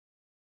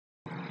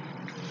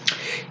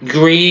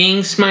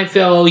Greetings, my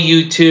fellow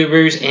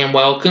YouTubers, and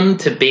welcome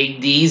to Big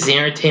D's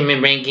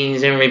Entertainment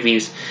Rankings and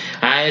Reviews.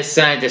 I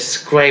decided to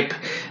scrape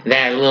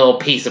that little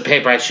piece of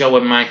paper I showed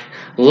with my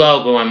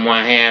logo and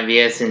what have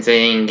you, since I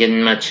didn't get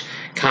much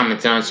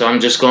comments on it, so I'm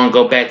just going to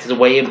go back to the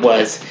way it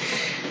was.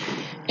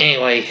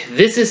 Anyway,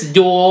 this is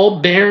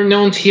Doyle, better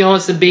known to you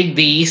as the Big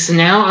D, so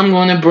now I'm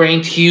going to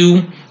bring to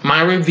you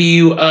my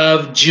review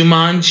of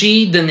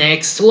Jumanji: The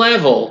Next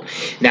Level.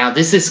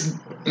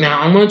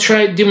 Now, I'm going to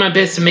try to do my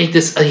best to make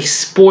this a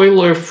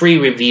spoiler-free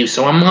review,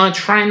 so I'm going to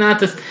try not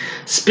to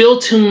spill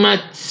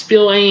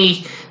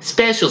any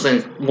specials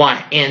and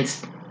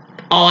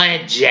all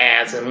that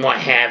jazz and what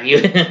have you.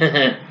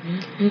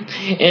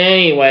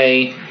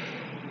 Anyway,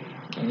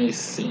 let me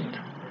see.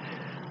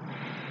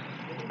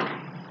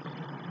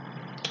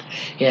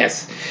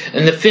 Yes,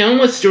 and the film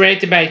was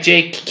directed by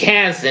Jake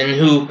Kasdan,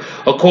 who,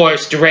 of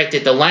course,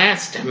 directed the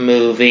last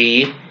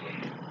movie.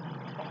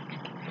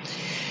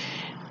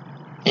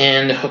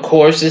 And, of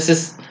course, this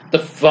is the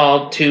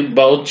follow to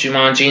both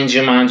Jumanji and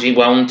Jumanji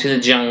Welcome to the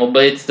Jungle,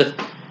 but it's the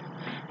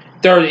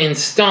third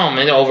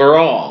installment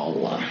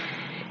overall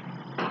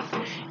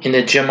in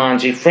the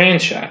Jumanji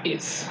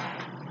franchise.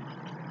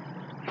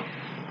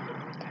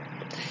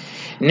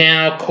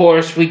 Now, of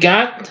course, we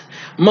got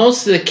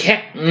most of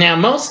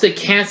the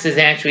cast is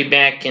actually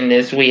back in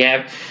this. We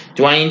have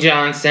Dwayne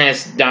Johnson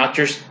as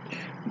Dr.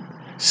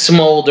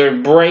 Smolder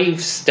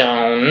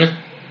Bravestone,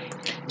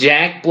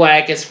 Jack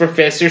Black as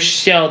Professor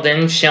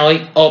Sheldon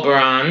Shelley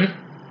Oberon,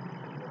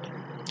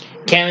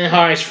 Kevin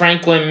Hart as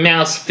Franklin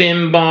Mouse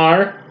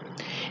Finbar,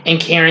 and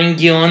Karen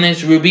Gillan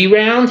as Ruby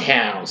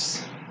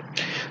Roundhouse.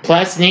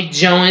 Plus, Nick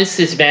Jonas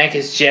is back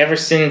as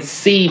Jefferson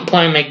C.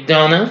 playing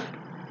McDonough.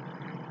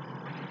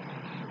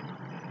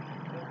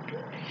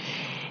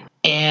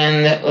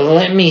 And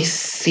let me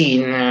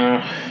see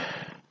now.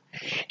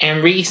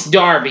 And Reese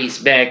Darby's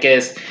back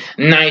as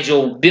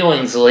Nigel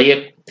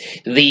Billingsley,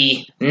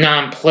 the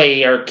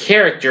non-player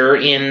character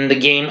in the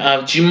game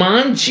of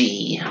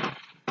Jumanji.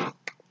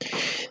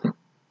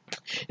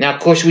 Now,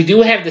 of course, we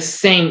do have the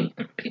same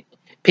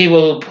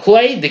people who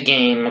played the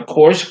game. Of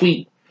course,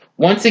 we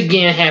once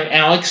again have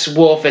Alex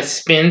Wolff as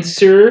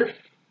Spencer,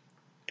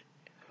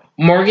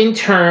 Morgan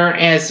Turner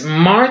as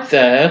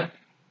Martha,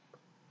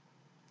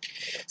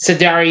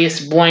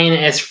 Sedarius Blaine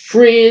as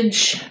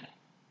Fridge.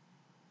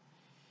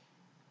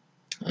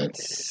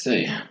 Let's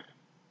see.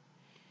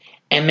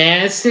 And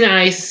Madison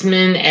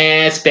Iceman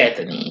as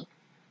Bethany.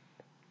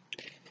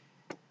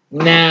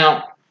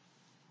 Now,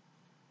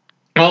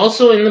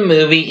 also in the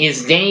movie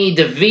is Danny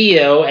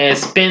DeVito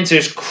as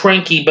Spencer's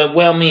cranky but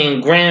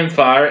well-meaning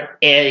grandfather,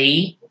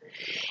 Eddie,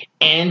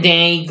 and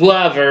Danny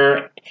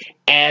Glover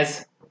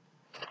as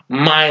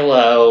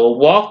Milo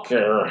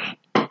Walker,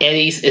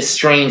 Eddie's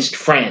estranged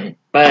friend.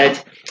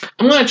 But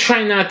I'm going to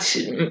try not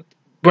to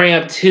bring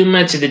up too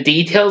much of the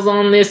details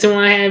on this and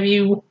what have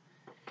you,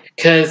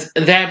 because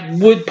that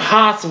would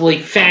possibly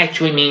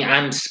factually mean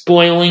I'm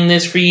spoiling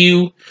this for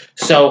you.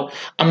 So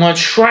I'm going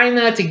to try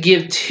not to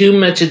give too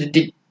much of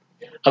the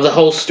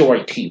whole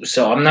story to you.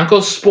 So I'm not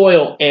going to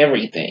spoil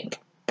everything.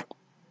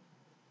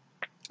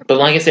 But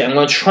like I said, I'm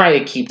going to try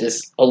to keep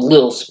this a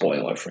little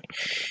spoiler-free.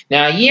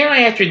 Now, a year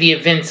after the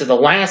events of the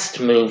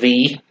last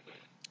movie,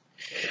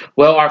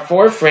 well, our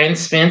four friends,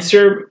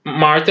 Spencer,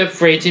 Martha,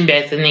 Fridge, and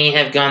Bethany,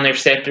 have gone their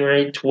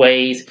separate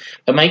ways,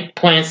 but make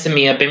plans to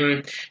meet up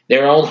in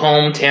their old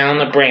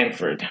hometown of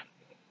Brantford.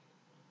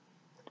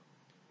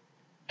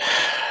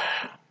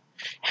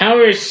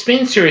 However,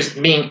 Spencer is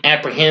being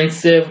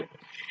apprehensive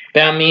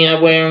about meeting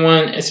up with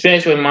everyone,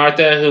 especially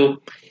Martha,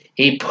 who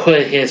he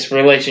put his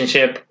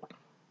relationship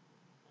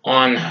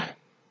on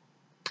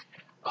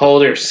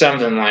hold or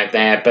something like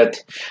that,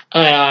 but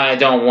I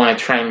don't want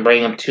to try and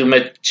bring up too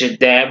much of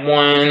that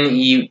one,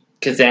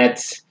 because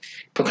that's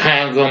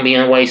kind of going to be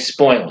in a way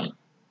spoiling.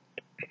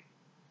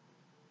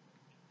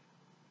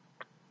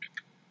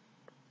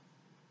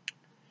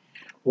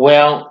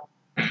 Well,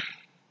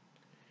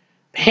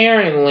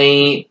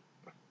 apparently,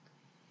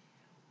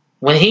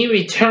 when he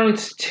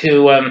returns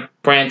to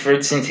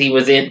Brantford, since he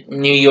was in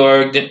New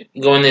York,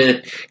 going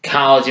to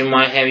college and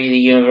what have you, the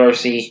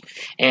university,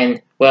 and,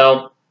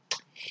 well,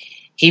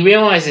 he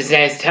realizes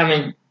that his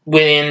time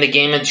within the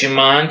game of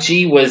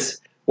Jumanji was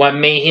what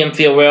made him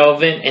feel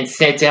relevant and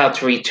sets out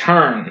to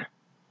return.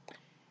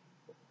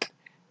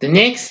 The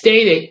next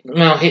day,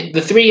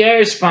 the three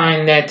others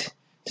find that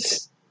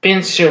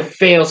Spencer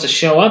fails to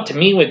show up to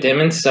meet with them,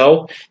 and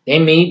so they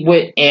meet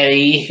with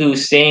Eddie,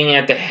 who's staying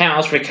at the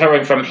house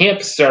recovering from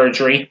hip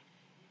surgery,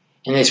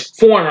 and his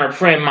former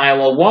friend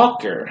Milo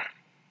Walker.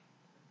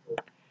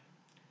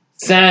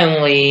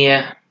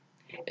 Suddenly,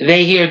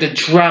 they hear the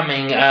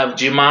drumming of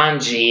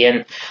Jumanji,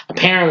 and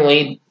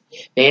apparently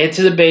they head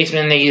to the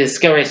basement and they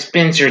discover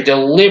Spencer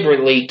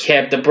deliberately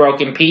kept the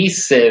broken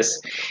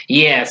pieces.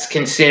 Yes,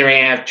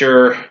 considering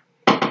after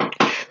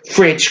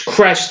Fridge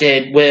crushed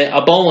it with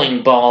a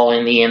bowling ball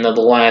in the end of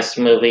the last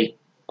movie.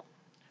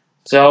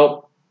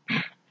 So,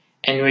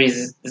 they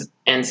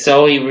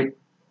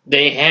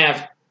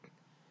have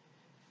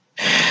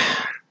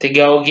to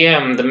go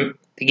get him.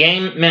 The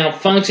game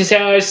malfunctions,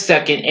 however,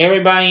 sucking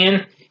everybody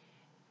in,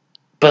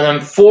 but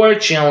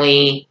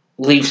unfortunately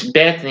leaves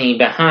Bethany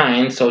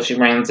behind, so she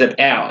rounds up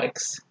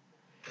Alex,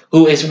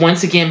 who is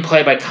once again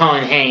played by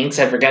Colin Hanks.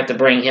 I forgot to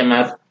bring him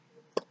up.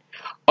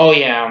 Oh,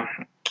 yeah.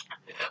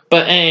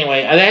 But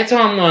anyway, that's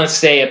all I'm going to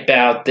say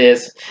about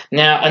this.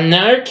 Now,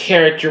 another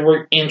character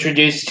we're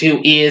introduced to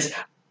is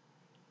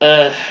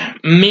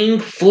Ming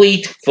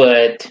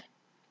Fleetfoot,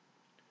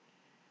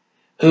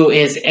 who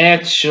is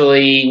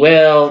actually,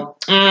 well,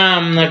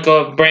 I'm not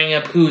going to bring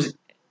up who's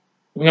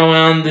going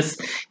on. This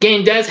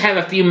game does have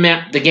a few,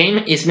 the game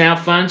is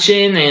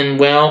malfunction, and,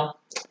 well,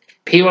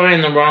 people are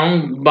in the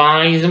wrong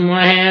bodies and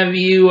what have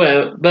you,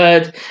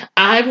 but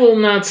I will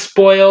not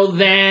spoil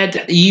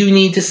that. You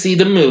need to see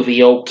the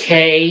movie,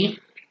 okay?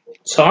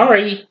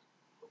 Sorry.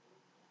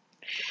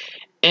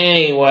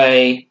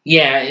 Anyway,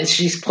 yeah,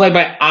 she's played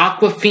by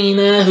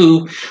Awkwafina,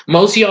 who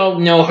most of y'all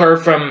know her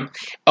from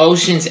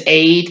Ocean's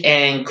 8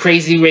 and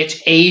Crazy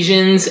Rich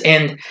Asians,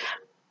 and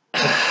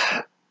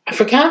I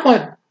forgot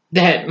what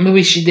that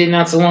movie she did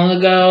not so long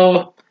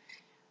ago.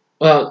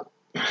 Well,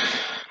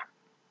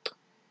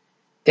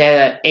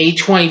 that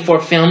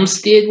A24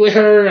 Films did with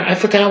her. I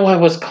forgot what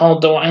it was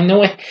called, though. I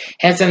know it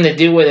had something to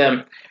do with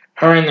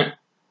her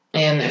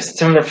and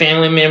some of her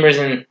family members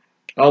and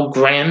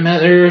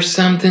grandmother or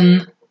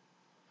something.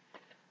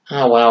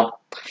 Oh, well.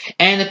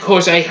 And, of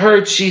course, I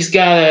heard she's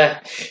got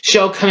a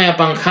show coming up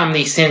on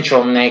Comedy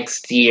Central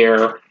next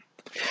year.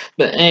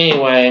 But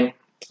anyway,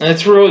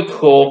 that's really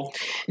cool.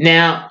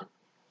 Now,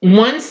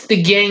 once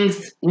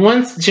Jumanji's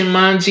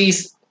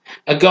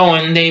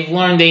going, they've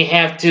learned they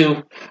have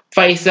to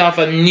face off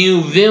a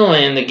new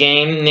villain in the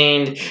game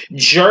named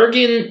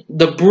Jurgen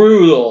the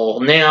Brutal.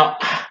 Now,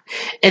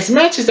 as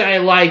much as I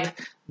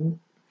liked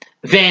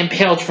Van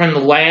Pelt from the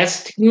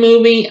last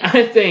movie,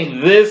 I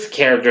think this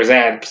character is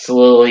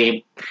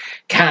absolutely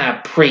kind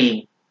of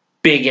pretty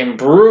big and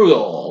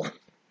brutal.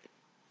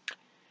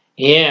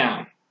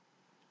 Yeah.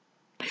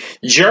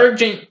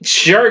 Jurgen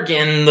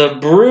the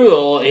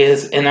Brutal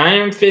is an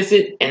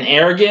iron-fisted and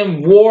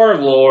arrogant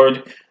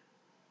warlord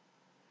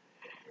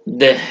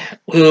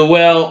who,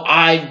 well,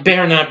 I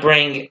better not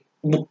bring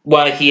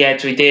what he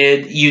actually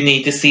did. You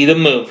need to see the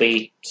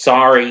movie.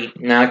 Sorry,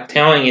 not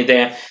telling you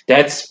that.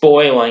 That's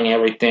spoiling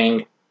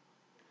everything.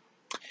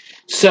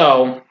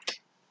 So,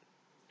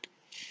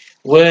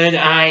 would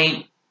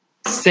I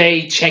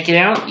say check it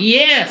out?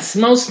 Yes,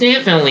 most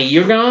definitely.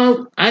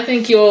 I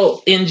think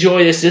you'll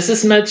enjoy this just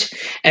as much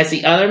as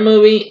the other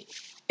movie.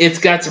 It's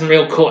got some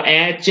real cool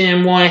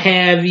action, what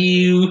have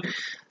you.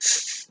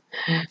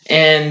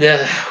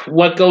 And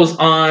what goes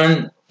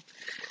on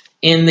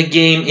in the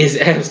game is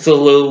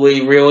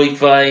absolutely really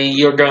funny.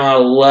 You're gonna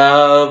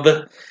love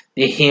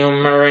the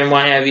humor and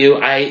what have you.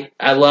 I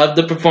love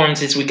the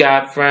performances we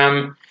got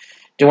from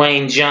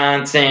Dwayne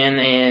Johnson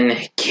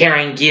and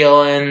Karen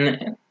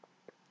Gillan,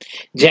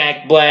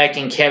 Jack Black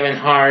and Kevin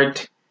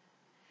Hart.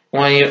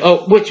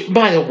 Which,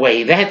 by the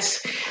way,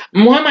 that's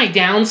one of my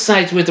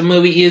downsides with the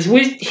movie is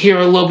we hear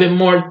a little bit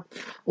more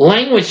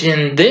language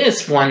in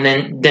this one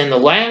than the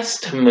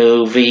last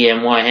movie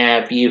and what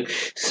have you.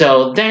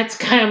 So that's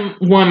kind of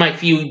one of my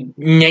few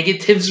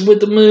negatives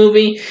with the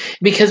movie,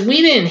 because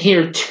we didn't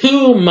hear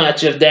too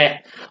much of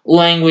that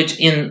language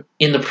in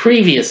the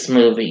previous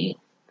movie.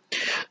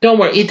 Don't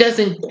worry, it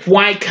doesn't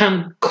quite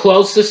come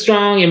close to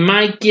strong. It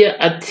might get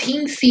a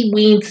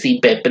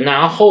teensy-weensy bit, but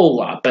not a whole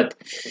lot. But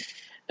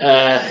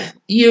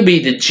you be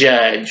the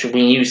judge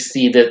when you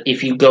see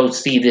if you go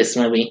see this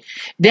movie.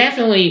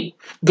 Definitely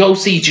go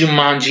see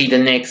Jumanji: The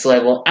Next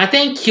Level. I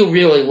think you'll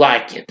really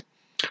like it.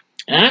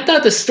 And I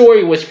thought the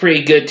story was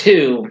pretty good,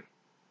 too.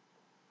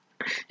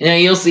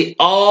 You'll see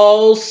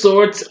all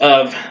sorts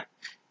of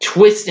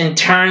twists and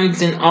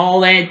turns and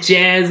all that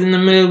jazz in the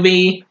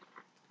movie.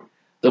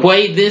 The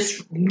way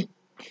this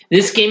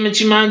game of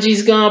Jumanji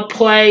is gonna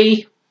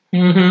play,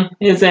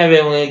 it's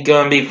definitely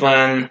gonna be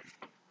fun.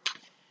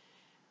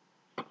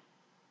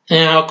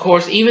 Now, of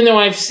course, even though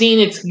I've seen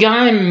it's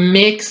gotten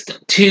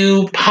mixed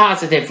to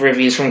positive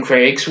reviews from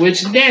critics,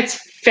 which that's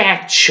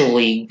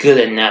factually good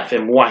enough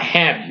and what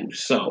have you,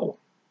 so.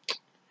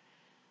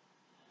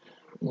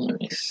 Let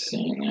me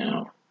see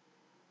now.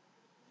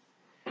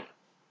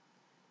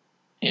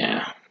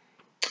 Yeah.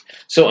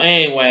 So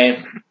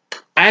anyway,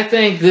 I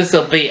think this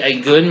will be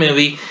a good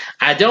movie.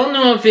 I don't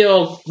know if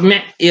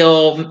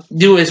it'll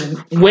do as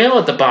well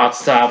at the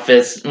box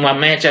office,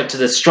 match up to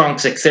the strong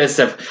success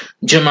of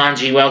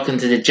Jumanji: Welcome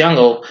to the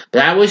Jungle,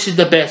 but I wish it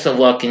the best of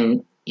luck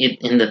in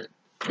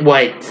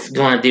what it's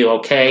going to do,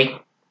 okay?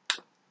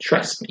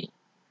 Trust me.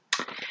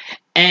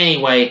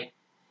 Anyway,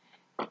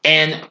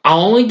 and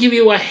I'll only give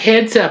you a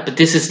heads up, but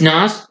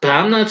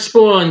I'm not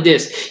spoiling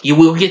this. You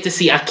will get to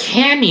see a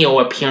cameo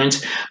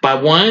appearance by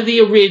one of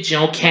the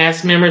original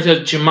cast members of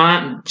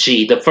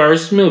Jumanji, the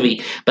first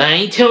movie. But I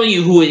ain't telling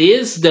you who it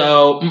is,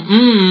 though.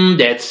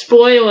 That's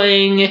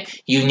spoiling.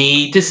 You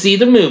need to see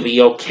the movie,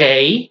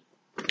 okay?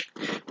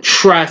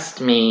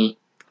 Trust me.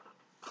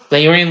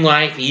 Later in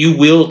life, you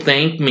will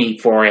thank me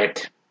for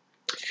it.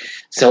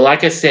 So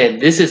like I said,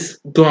 this is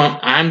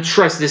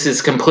this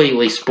is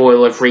completely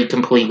spoiler free,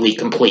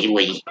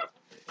 completely.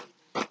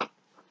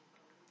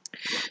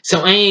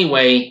 So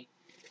anyway,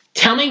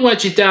 tell me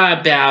what you thought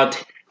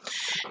about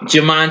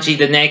Jumanji: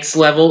 The Next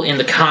Level in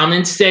the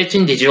comments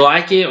section. Did you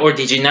like it or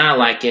did you not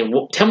like it?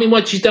 Tell me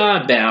what you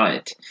thought about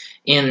it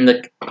in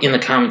the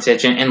comment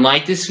section, and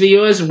like this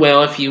video as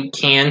well if you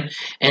can,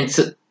 and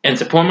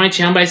support my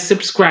channel by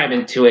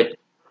subscribing to it,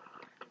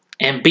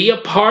 and be a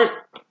part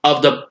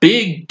of the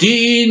Big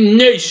D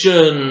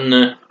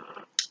Nation.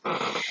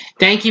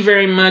 Thank you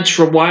very much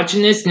for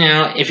watching this.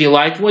 Now, if you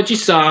liked what you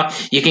saw,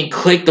 you can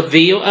click the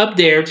video up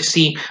there to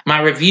see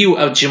my review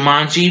of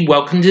Jumanji: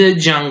 Welcome to the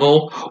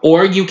Jungle,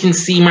 or you can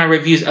see my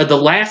reviews of the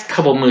last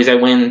couple movies I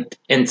went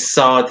and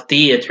saw at the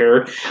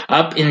theater.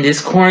 Up in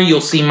this corner,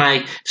 you'll see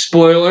my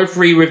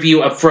spoiler-free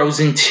review of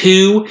Frozen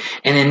 2,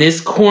 and in this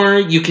corner,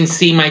 you can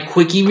see my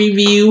quickie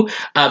review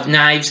of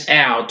Knives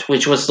Out,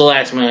 which was the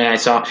last movie I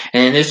saw.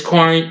 And in this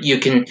corner, you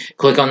can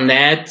click on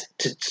that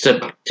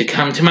to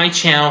come to my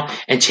channel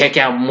and check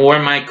out more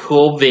of my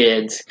cool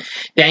vids.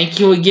 Thank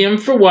you again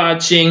for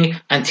watching.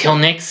 Until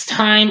next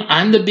time,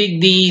 I'm the Big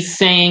D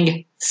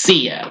saying,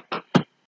 see ya.